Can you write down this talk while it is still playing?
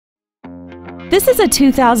This is a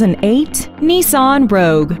 2008 Nissan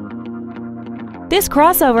Rogue. This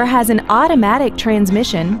crossover has an automatic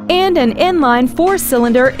transmission and an inline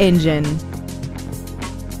 4-cylinder engine.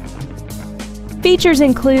 Features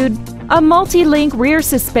include a multi-link rear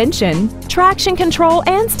suspension, traction control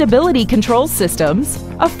and stability control systems,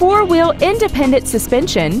 a 4-wheel independent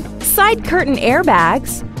suspension, side curtain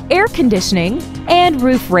airbags, air conditioning, and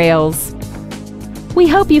roof rails. We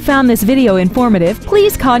hope you found this video informative.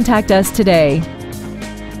 Please contact us today.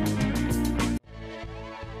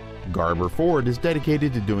 Garber Ford is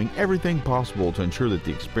dedicated to doing everything possible to ensure that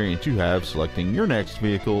the experience you have selecting your next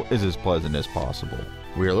vehicle is as pleasant as possible.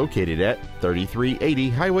 We are located at 3380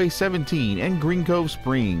 Highway 17 in Green Cove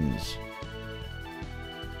Springs.